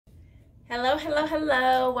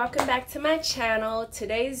Hello, welcome back to my channel.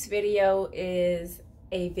 Today's video is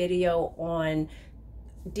a video on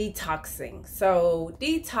detoxing. So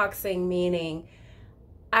detoxing meaning,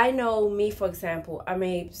 I know me, for example, I'm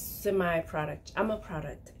a product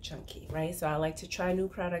junkie, right? So I like to try new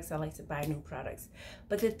products, I like to buy new products.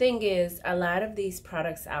 But the thing is, a lot of these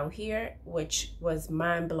products out here, which was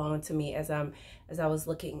mind-blowing to me as I was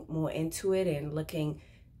looking more into it and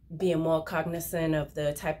being more cognizant of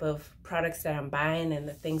the type of products that I'm buying and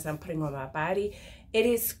the things I'm putting on my body. It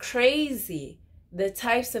is crazy the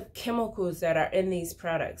types of chemicals that are in these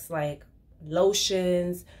products, like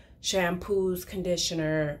lotions, shampoos,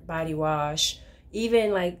 conditioner, body wash,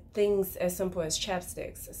 even like things as simple as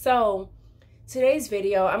chapsticks. So today's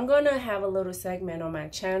video, I'm gonna have a little segment on my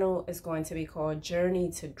channel. It's going to be called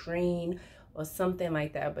Journey to Green or something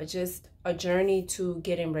like that, but just a journey to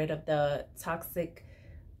getting rid of the toxic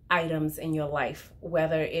items in your life,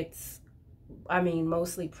 whether it's,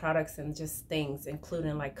 mostly products and just things,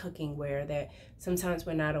 including like cooking ware, that sometimes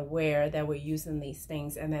we're not aware that we're using these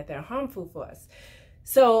things and that they're harmful for us.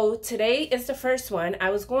 So today is the first one. I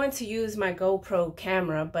was going to use my GoPro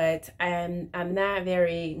camera, but I'm not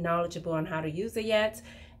very knowledgeable on how to use it yet,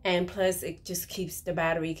 and plus the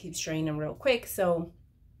battery keeps draining real quick. So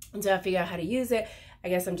until I figure out how to use it, I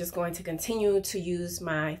guess I'm just going to continue to use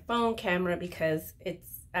my phone camera because it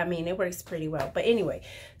works pretty well. But anyway,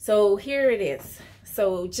 so here it is.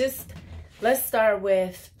 So just let's start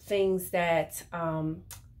with things that,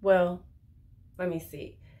 well, let me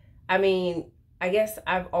see. I guess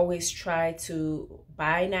I've always tried to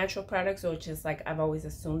buy natural products, or just like I've always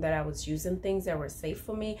assumed that I was using things that were safe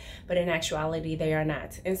for me, but in actuality, they are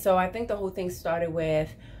not. And so I think the whole thing started with,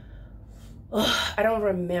 I don't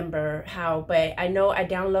remember how, but I know I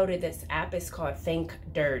downloaded this app. It's called Think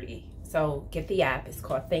Dirty. So get the app. It's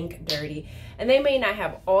called Think Dirty. And they may not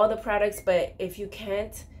have all the products, but if you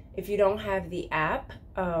don't have the app,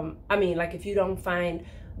 if you don't find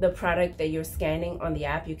the product that you're scanning on the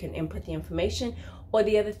app, you can input the information. Or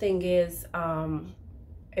the other thing is,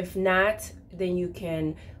 if not, then you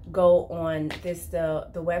can go on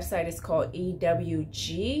the website is called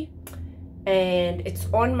EWG, and it's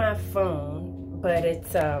on my phone, but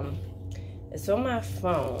it's on my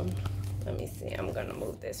phone. Let me see, I'm gonna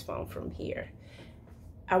move this phone from here.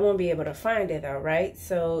 I won't be able to find it though, right?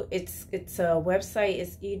 So it's a website,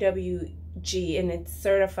 it's EWG, and it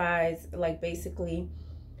certifies like basically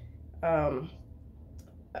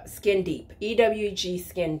Skin Deep. EWG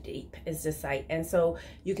Skin Deep is the site. And so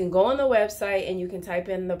you can go on the website and you can type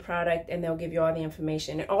in the product and they'll give you all the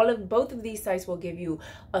information. And both of these sites will give you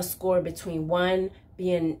a score between 0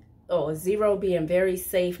 being very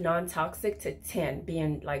safe, non-toxic, to 10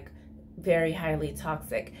 being like very highly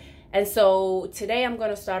toxic. And so today I'm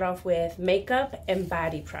going to start off with makeup and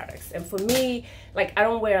body products. And for me, like, I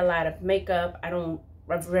don't wear a lot of makeup. I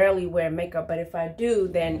rarely wear makeup, but if I do,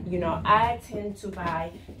 then I tend to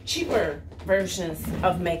buy cheaper versions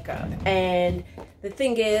of makeup. And the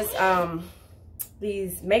thing is,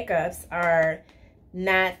 these makeups are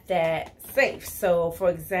not that safe. So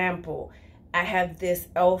for example, I have this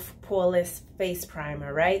e.l.f. poreless face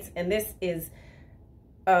primer, right? And this is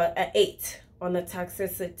an 8 on the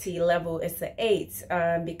toxicity level. It's an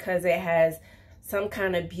 8 because it has some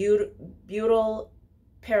kind of butyl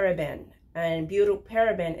paraben. And butyl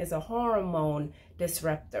paraben is a hormone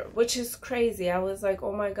disruptor, which is crazy. I was like,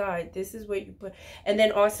 oh my God, this is what you put. And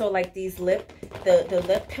then also like these the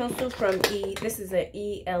lip pencil from this is an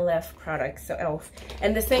ELF product, so e.l.f.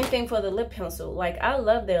 And the same thing for the lip pencil. Like, I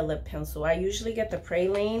love their lip pencil. I usually get the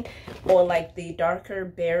praline or like the darker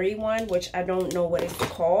berry one, which I don't know what it's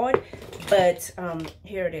called, but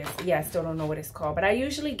here it is. Yeah, I still don't know what it's called, but I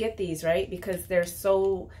usually get these, right? Because they're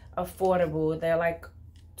so affordable. They're like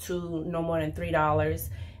no more than $3,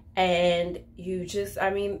 and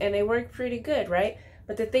and they work pretty good, right?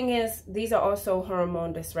 But the thing is, these are also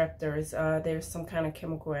hormone disruptors. There's some kind of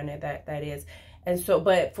chemical in it that is. And so,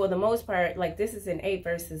 but for the most part, like, this is an 8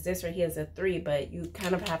 versus this right here is a 3, but you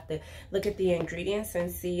kind of have to look at the ingredients and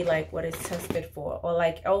see like what it's tested for. Or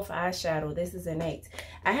like e.l.f. eyeshadow, this is an 8.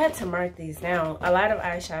 I had to mark these down. A lot of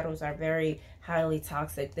eyeshadows are very highly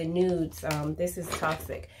toxic. The nudes, this is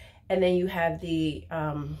toxic. And then you have the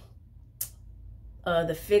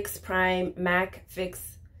Fix Prime MAC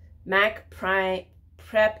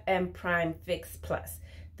Prep and Prime Fix Plus.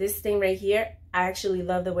 This thing right here, I actually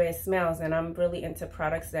love the way it smells, and I'm really into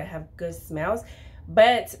products that have good smells.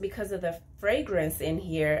 But because of the fragrance in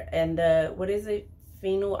here and the, what is it,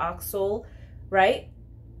 phenyloxyl, right?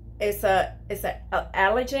 It's a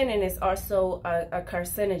allergen, and it's also a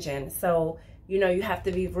carcinogen. So you know, you have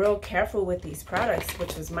to be real careful with these products,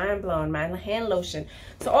 which was mind-blowing. My hand lotion.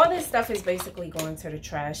 So all this stuff is basically going to the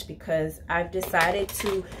trash because I've decided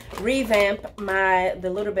to revamp the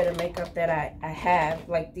little bit of makeup that I have.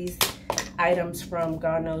 Like these items from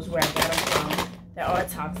God knows where I got them from. They're all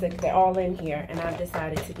toxic. They're all in here. And I've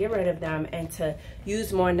decided to get rid of them and to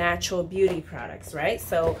use more natural beauty products, right?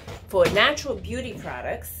 So for natural beauty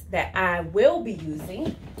products that I will be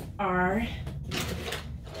using are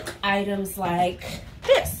items like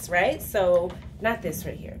this, right? So not this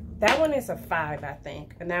right here. That one is a 5, I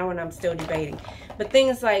think. And that one I'm still debating. But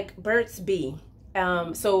things like Burt's Bee.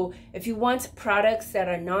 So if you want products that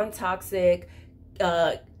are non-toxic,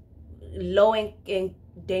 low in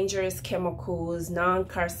dangerous chemicals,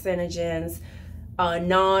 non-carcinogens,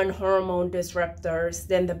 non-hormone disruptors,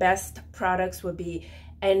 then the best products would be,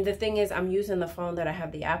 and the thing is, I'm using the phone that I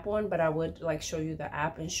have the app on, but I would like show you the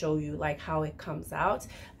app and show you like how it comes out.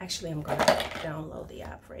 Actually, I'm gonna download the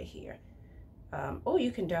app right here. Oh,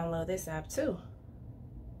 you can download this app too.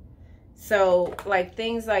 So like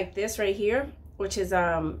things like this right here, which is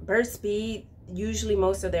Burt's Bee, usually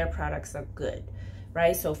most of their products are good.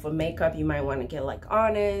 Right, so for makeup, you might want to get like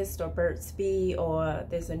Honest or Burt's Bee, or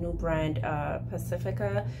there's a new brand,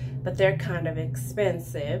 Pacifica, but they're kind of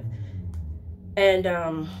expensive. And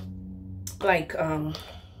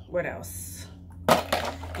what else?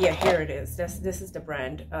 Yeah, here it is. This is the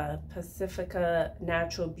brand, Pacifica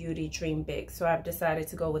Natural Beauty Dream Big. So I've decided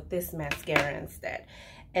to go with this mascara instead.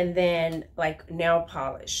 And then like nail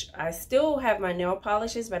polish. I still have my nail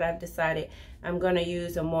polishes, but I've decided I'm gonna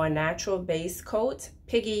use a more natural base coat,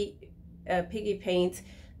 piggy paint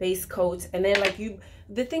base coat. And then like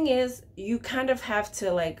the thing is, you kind of have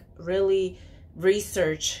to like really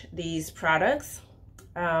research these products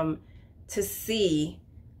to see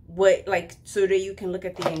what, like, so that you can look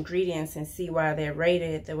at the ingredients and see why they're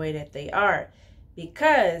rated the way that they are,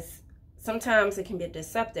 because sometimes it can be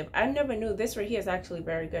deceptive. I never knew this right here is actually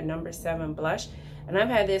very good, number 7 blush. And I've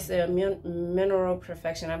had this Mineral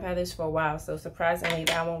Perfection. I've had this for a while, so surprisingly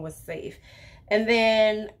that one was safe. And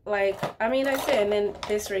then like, I mean, that's it. And then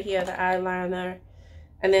this right here, the eyeliner.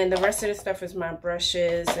 And then the rest of the stuff is my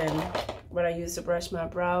brushes and what I use to brush my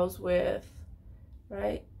brows with,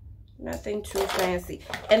 right? Nothing too fancy.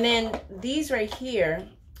 And then these right here,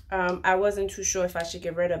 I wasn't too sure if I should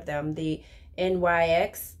get rid of them. The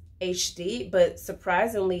NYX HD, but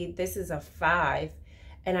surprisingly this is a 5,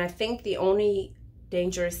 and I think the only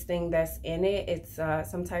dangerous thing that's in it, it's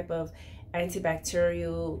some type of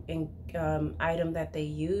antibacterial item that they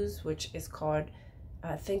use, which is called,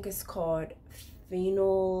 I think it's called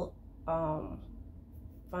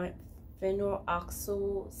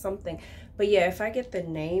phenyloxyl something. But yeah, if I get the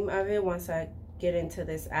name of it once I get into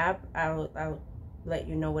this app, I'll let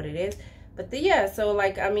you know what it is. But yeah, so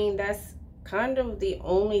like, I mean, that's kind of the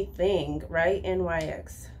only thing, right?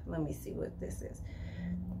 NYX, let me see what this is.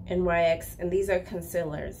 NYX, and these are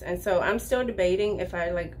concealers. And so I'm still debating if I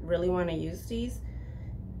like really want to use these.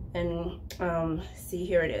 And see,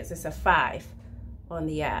 here it is. It's a 5 on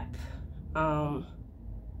the app. Oh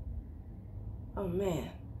man,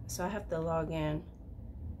 so I have to log in,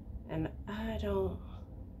 and now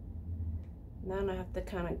I have to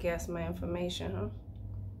kind of guess my information, huh?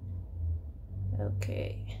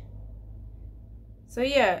 Okay. So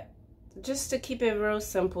yeah, just to keep it real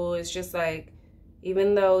simple, it's just like,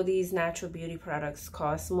 even though these natural beauty products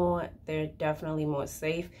cost more, they're definitely more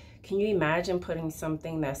safe. Can you imagine putting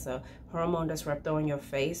something that's a hormone disruptor on your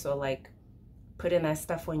face, or like putting that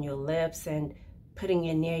stuff on your lips and putting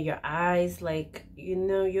it near your eyes? Like, you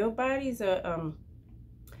know, your body's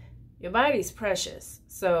precious.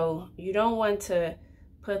 So you don't want to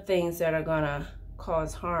put things that are gonna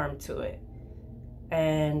cause harm to it.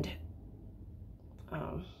 And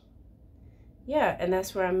yeah, and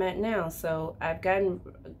that's where I'm at now. So I've gotten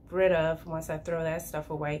rid of, once I throw that stuff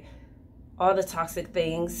away, all the toxic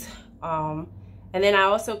things. And then I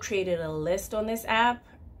also created a list on this app.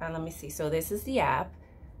 Let me see. So this is the app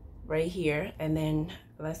right here. And then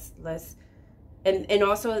and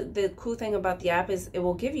also the cool thing about the app is it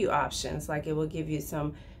will give you options. Like it will give you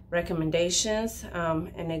some recommendations,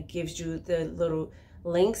 and it gives you the little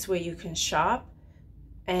links where you can shop.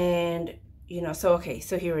 And you know, so okay,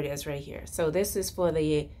 so here it is right here. So this is for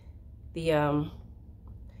the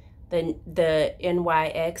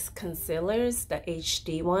NYX concealers, the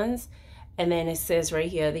HD ones. And then it says right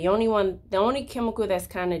here, the only chemical that's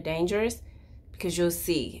kind of dangerous, because you'll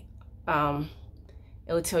see,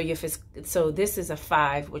 it'll tell you if it's, so this is a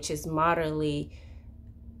 5, which is moderately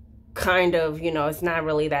kind of, you know, it's not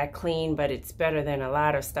really that clean, but it's better than a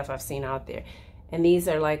lot of stuff I've seen out there. And these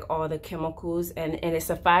are like all the chemicals, and it's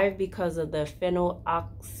a 5 because of the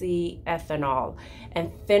phenyloxyethanol.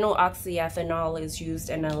 And phenyloxyethanol is used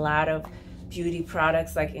in a lot of beauty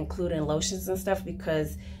products, like including lotions and stuff,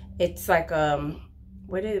 because it's like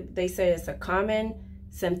what did they say? It's a common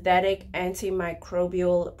synthetic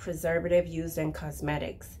antimicrobial preservative used in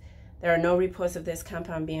cosmetics. There are no reports of this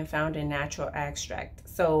compound being found in natural extract.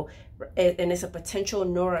 So, and it's a potential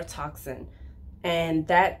neurotoxin. And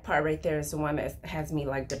that part right there is the one that has me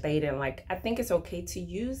like debating. Like, I think it's okay to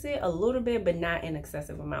use it a little bit, but not in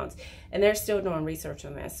excessive amounts. And they're still doing research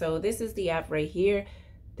on that. So this is the app right here,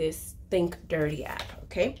 this Think Dirty app,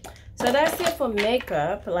 okay? So that's it for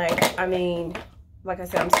makeup. Like, I mean, like I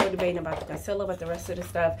said, I'm still debating about the concealer, but the rest of the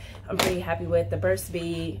stuff I'm pretty happy with. The Burst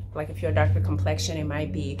Bee, like if you're a darker complexion, it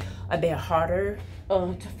might be a bit harder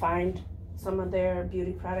to find some of their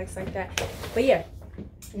beauty products like that. But yeah,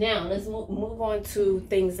 now let's move on to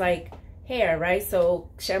things like hair, right?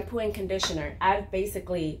 So shampoo and conditioner, I've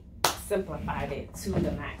basically simplified it to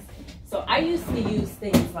the max. So I used to use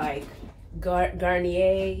things like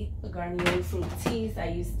Garnier Fructis. I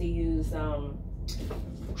used to use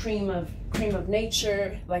cream of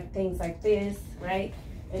nature, like things like this, right?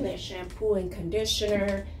 And then shampoo and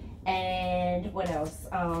conditioner, and what else?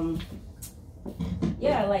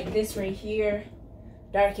 Yeah, like this right here,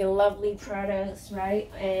 Dark and Lovely products,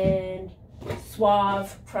 right? And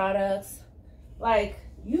Suave products, like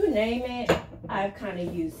you name it, I've kind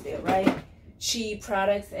of used it, right? Cheap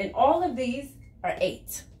products, and all of these are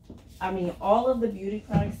 8. I mean, all of the beauty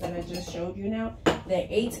products that I just showed you now, they're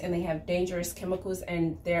 8, and they have dangerous chemicals,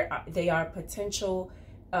 and they are potential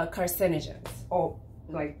carcinogens. Or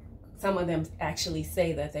like some of them actually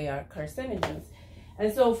say that they are carcinogens.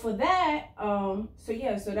 And so for that, so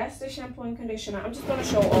yeah, so that's the shampoo and conditioner. I'm just gonna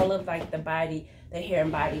show all of like the hair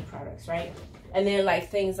and body products, right? And then like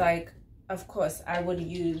things like, of course, I would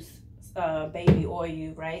use baby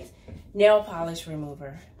oil, right? Nail polish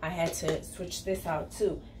remover. I had to switch this out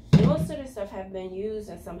too. Most of the stuff have been used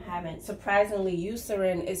and some haven't. Surprisingly,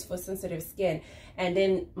 Eucerin is for sensitive skin. And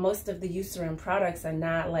then most of the Eucerin products are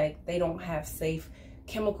not like, they don't have safe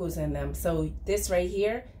chemicals in them. So this right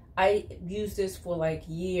here, I used this for like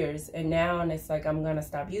years, and now it's like I'm gonna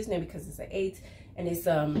stop using it because it's an 8, and it's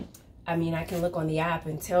I mean, I can look on the app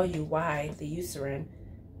and tell you why, the Eucerin,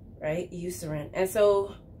 right? Eucerin. And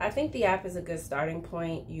so I think the app is a good starting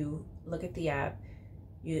point. You look at the app.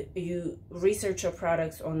 You research your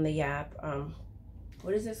products on the app.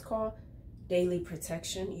 What is this called? Daily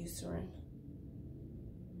Protection, Eucerin.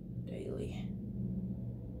 Daily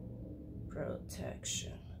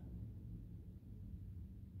Protection.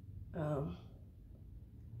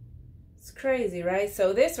 It's crazy, right?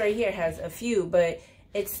 So this right here has a few, but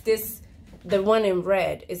it's this, the one in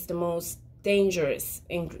red is the most dangerous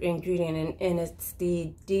ingredient, and it's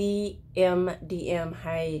the DMDM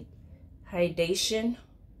hydration.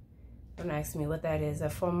 Don't ask me what that is. A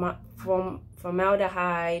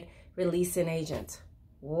formaldehyde releasing agent.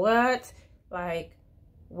 What? Like,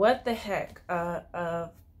 what the heck?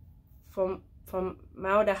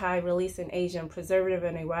 Formaldehyde releasing agent, preservative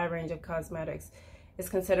in a wide range of cosmetics, is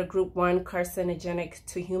considered group 1 carcinogenic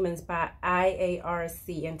to humans by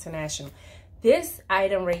IARC International. This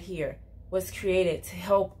item right here was created to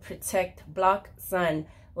help block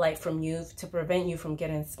sunlight from you, to prevent you from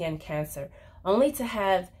getting skin cancer, only to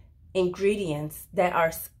have ingredients that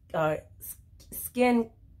are skin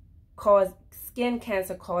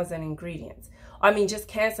cancer causing ingredients. I mean, just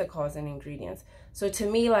cancer causing ingredients. So to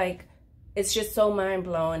me, like, it's just so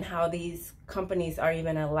mind-blowing how these companies are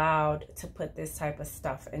even allowed to put this type of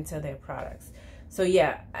stuff into their products. So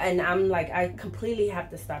yeah, and I'm like, I completely have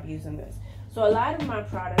to stop using this. So a lot of my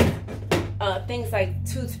products, things like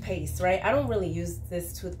toothpaste, right? I don't really use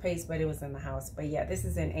this toothpaste, but it was in the house. But yeah, this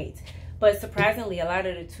is an 8. But surprisingly, a lot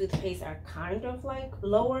of the toothpaste are kind of like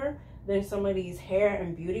lower than some of these hair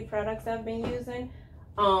and beauty products I've been using.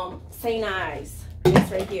 St. Ives,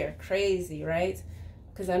 this right here, crazy, right?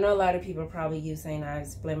 Because I know a lot of people probably use St.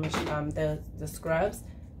 Ives blemish, the scrubs.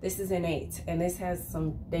 This is an 8, and this has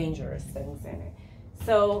some dangerous things in it.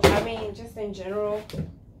 So, I mean, just in general,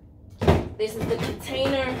 this is the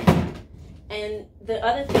container. And the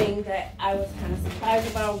other thing that I was kind of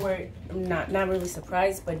surprised about were, not really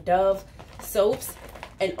surprised, but Dove soaps.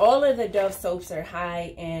 And all of the Dove soaps are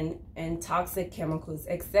high in toxic chemicals,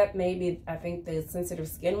 except maybe, I think the sensitive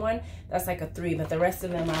skin one, that's like a 3, but the rest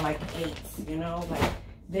of them are like 8s, you know, like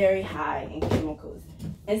very high in chemicals.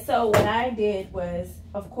 And so what I did was,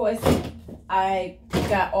 of course, I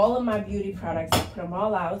got all of my beauty products, I put them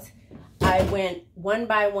all out. I went one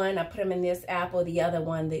by one, I put them in this app or the other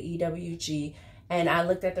one, the EWG, and I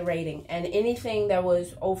looked at the rating, and anything that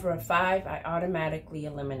was over a 5, I automatically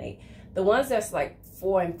eliminate. The ones that's like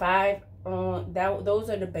 4 and 5, those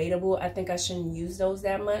are debatable. I think I shouldn't use those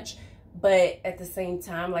that much, but at the same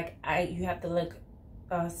time, like you have to look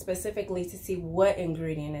specifically to see what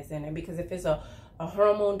ingredient is in it, because if it's a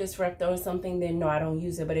hormone disruptor or something, then no, I don't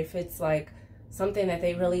use it. But if it's like something that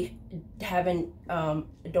they really haven't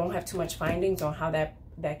don't have too much findings on how that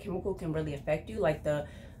chemical can really affect you, like the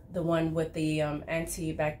one with the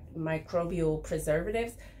antimicrobial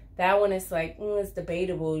preservatives, that one is like it's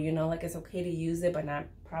debatable, you know, like it's okay to use it but not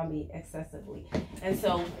probably excessively. And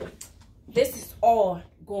so this is all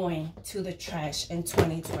going to the trash in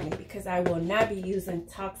 2020, because I will not be using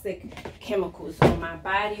toxic chemicals on my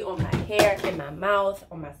body, on my hair, in my mouth,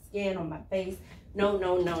 on my skin, on my face. No,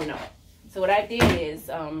 no, no, no. So what I did is,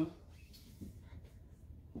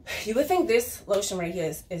 you would think this lotion right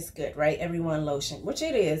here is good, right? Everyone lotion, which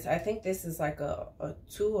it is. I think this is like a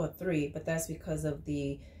 2 or 3, but that's because of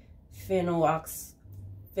the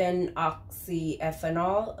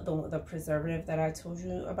phenoxyethanol, the preservative that I told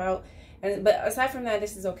you about. But aside from that,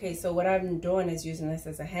 this is okay. So what I'm doing is using this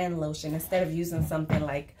as a hand lotion instead of using something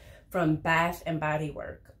like from Bath and Body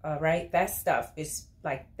Works, right? That stuff is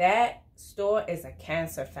like, that store is a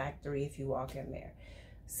cancer factory if you walk in there.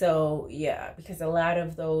 So yeah, because a lot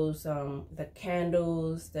of those, the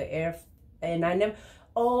candles, the air, and I never,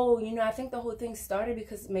 oh, you know, I think the whole thing started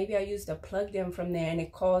because maybe I used a plug-in from there and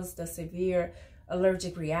it caused a severe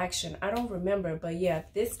allergic reaction. I don't remember, but yeah,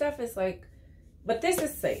 this stuff is like, but this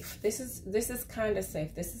is safe. This is kind of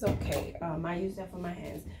safe. This is okay. I use that for my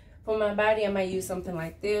hands. For my body, I might use something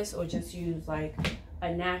like this, or just use like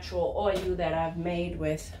a natural oil that I've made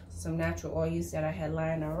with some natural oils that I had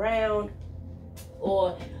lying around.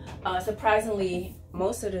 Or surprisingly,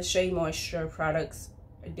 most of the Shea Moisture products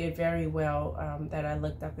did very well that I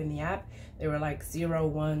looked up in the app. They were like 0,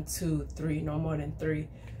 1, 2, 3, no more than 3.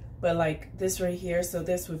 But like this right here, so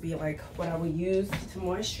this would be like what I would use to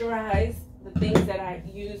moisturize. The things that I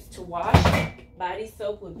use to wash body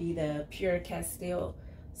soap would be the Pure Castile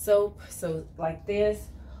soap, so like this,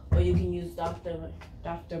 or you can use Dr.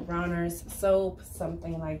 Bronner's soap,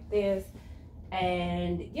 something like this.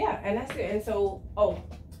 And yeah, and that's it. And so, oh,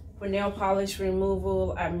 for nail polish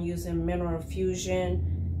removal, I'm using Mineral Fusion.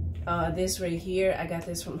 This right here, I got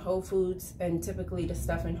this from Whole Foods, and typically the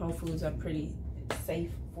stuff in Whole Foods are pretty safe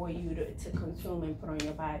for you to consume and put on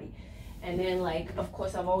your body. And then, like, of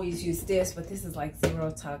course, I've always used this, but this is like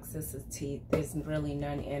zero toxicity. There's really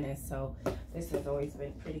none in it, so this has always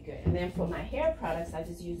been pretty good. And then for my hair products, I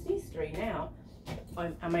just use these 3 now.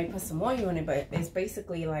 I might put some oil in it, but it's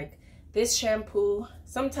basically like this shampoo,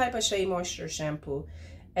 some type of Shea Moisture shampoo,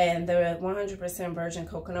 and the 100% virgin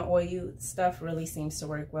coconut oil stuff really seems to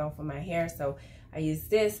work well for my hair. So I use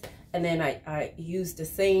this, and then I use the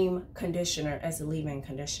same conditioner as a leave-in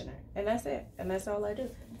conditioner, and that's it. And that's all I do.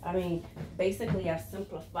 I mean, basically, I've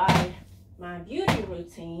simplified my beauty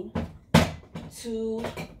routine to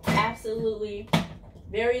absolutely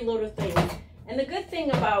very little things. And the good thing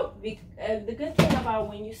about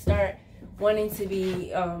when you start wanting to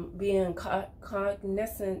be being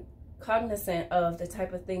cognizant of the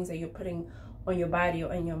type of things that you're putting on your body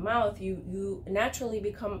or in your mouth, you naturally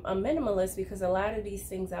become a minimalist, because a lot of these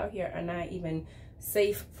things out here are not even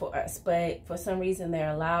safe for us, but for some reason they're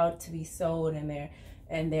allowed to be sold, and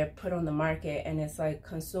they're put on the market, and it's like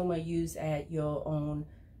consumer use at your own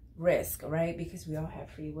risk, right? Because we all have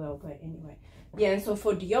free will. But anyway, yeah. And so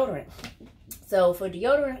for deodorant,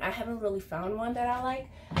 I haven't really found one that I like.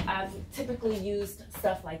 I've typically used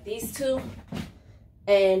stuff like these 2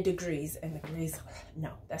 and Degrees,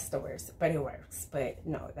 no, that's the worst, but it works. But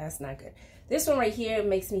no, that's not good. This one right here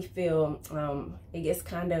makes me feel it gets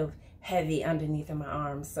kind of heavy underneath of my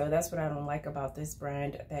arms, so that's what I don't like about this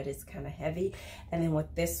brand, that it's kind of heavy. And then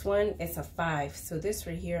with this one, it's a 5. So this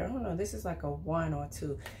right here, I don't know, this is like a 1 or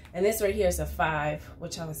 2, and this right here is a 5,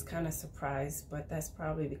 which I was kind of surprised, but that's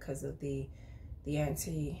probably because of the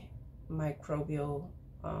antimicrobial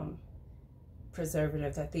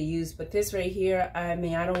preservative that they use. But this right here, I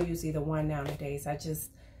mean, I don't use either one nowadays. I just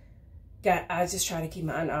try to keep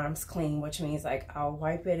my underarms clean, which means like I'll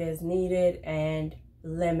wipe it as needed, and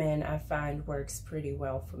lemon I find works pretty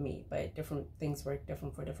well for me, but different things work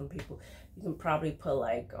different for different people. You can probably put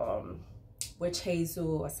like witch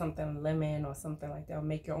hazel or something, lemon or something like that, or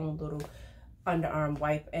make your own little underarm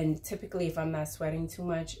wipe. And typically if I'm not sweating too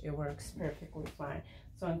much, it works perfectly fine.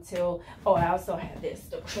 So until, oh, I also have this,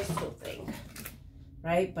 the crystal thing,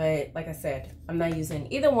 right? But like I said, I'm not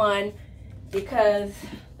using either one because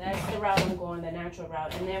that's the route I'm going, the natural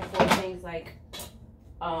route. And then for things like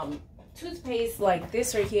toothpaste like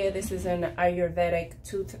this right here. This is an Ayurvedic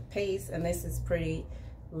toothpaste, and this is pretty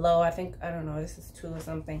low. I think, I don't know, this is 2 or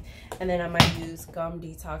something. And then I might use gum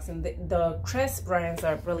detox, and the Crest brands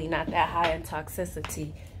are really not that high in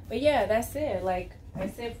toxicity. But yeah, that's it. Like I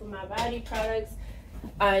said, for my body products,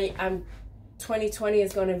 I'm 2020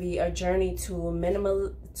 is going to be a journey to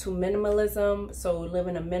minimalism. So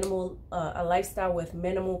living a minimal a lifestyle with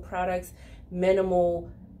minimal products,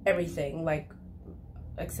 minimal everything, like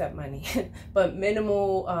except money, but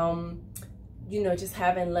minimal, you know, just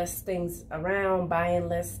having less things around, buying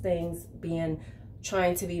less things,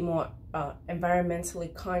 trying to be more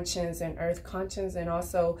environmentally conscious and earth conscious, and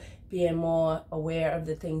also being more aware of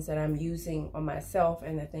the things that I'm using on myself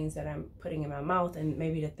and the things that I'm putting in my mouth, and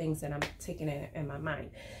maybe the things that I'm taking in my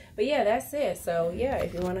mind. But yeah, that's it. So yeah,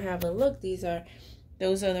 if you want to have a look, those are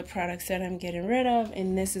the products that I'm getting rid of,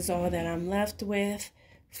 and this is all that I'm left with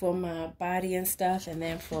for my body and stuff. And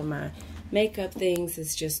then for my makeup things,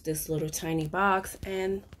 it's just this little tiny box,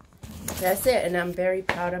 and that's it. And I'm very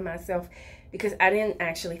proud of myself, because I didn't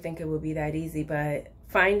actually think it would be that easy, but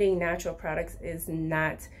finding natural products is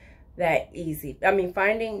not that easy. I mean,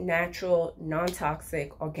 finding natural,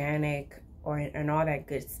 non-toxic, organic, and all that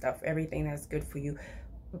good stuff, everything that's good for you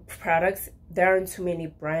products, there aren't too many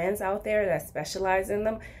brands out there that specialize in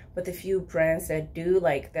them, but the few brands that do,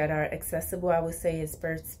 like, that are accessible, I would say it's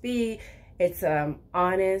Burt's Bees, it's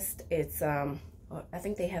Honest, it's I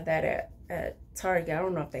think they have that at Target. I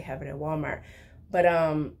don't know if they have it at Walmart, but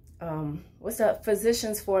what's up,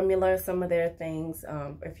 Physicians Formula, some of their things,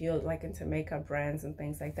 if you're like into makeup brands and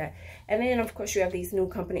things like that. And then of course you have these new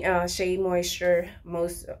company, Shea Moisture,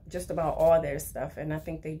 just about all their stuff, and I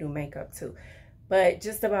think they do makeup too. But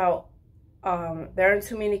just about there aren't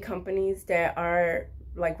too many companies that are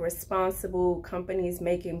like responsible companies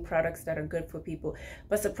making products that are good for people.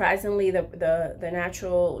 But surprisingly, the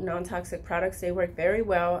natural, non-toxic products, they work very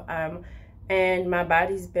well. And my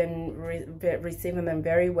body's been receiving them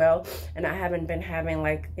very well, and I haven't been having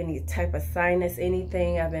like any type of sinus,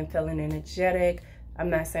 anything. I've been feeling energetic. I'm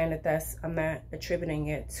not saying that I'm not attributing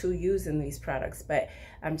it to using these products, but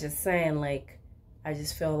I'm just saying, like, I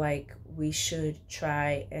just feel like we should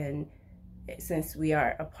try, and since we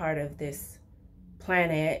are a part of this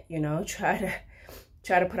planet, you know, try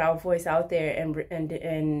to put our voice out there,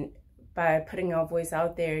 and by putting our voice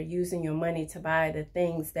out there, using your money to buy the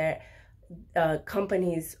things that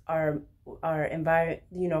companies are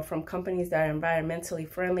from companies that are environmentally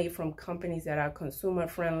friendly, from companies that are consumer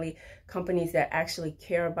friendly, companies that actually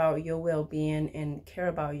care about your well-being and care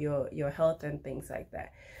about your health and things like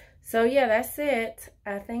that. So yeah, that's it.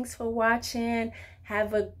 Thanks for watching.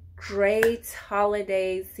 Have a great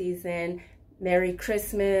holiday season. Merry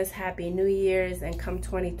Christmas, Happy New Year's, and come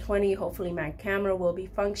 2020, hopefully my camera will be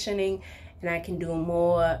functioning and I can do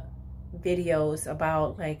more videos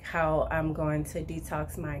about like how I'm going to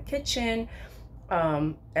detox my kitchen,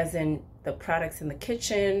 as in the products in the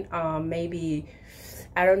kitchen. Maybe,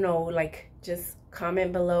 I don't know, like just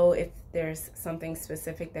comment below if there's something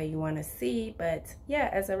specific that you want to see. But yeah,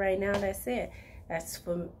 as of right now, that's it. That's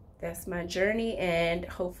my journey, and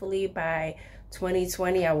hopefully by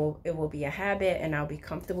 2020 it will be a habit, and I'll be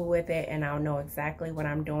comfortable with it, and I'll know exactly what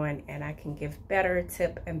I'm doing, and I can give better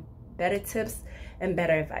tips and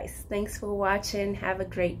better advice. Thanks for watching. Have a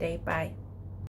great day. Bye.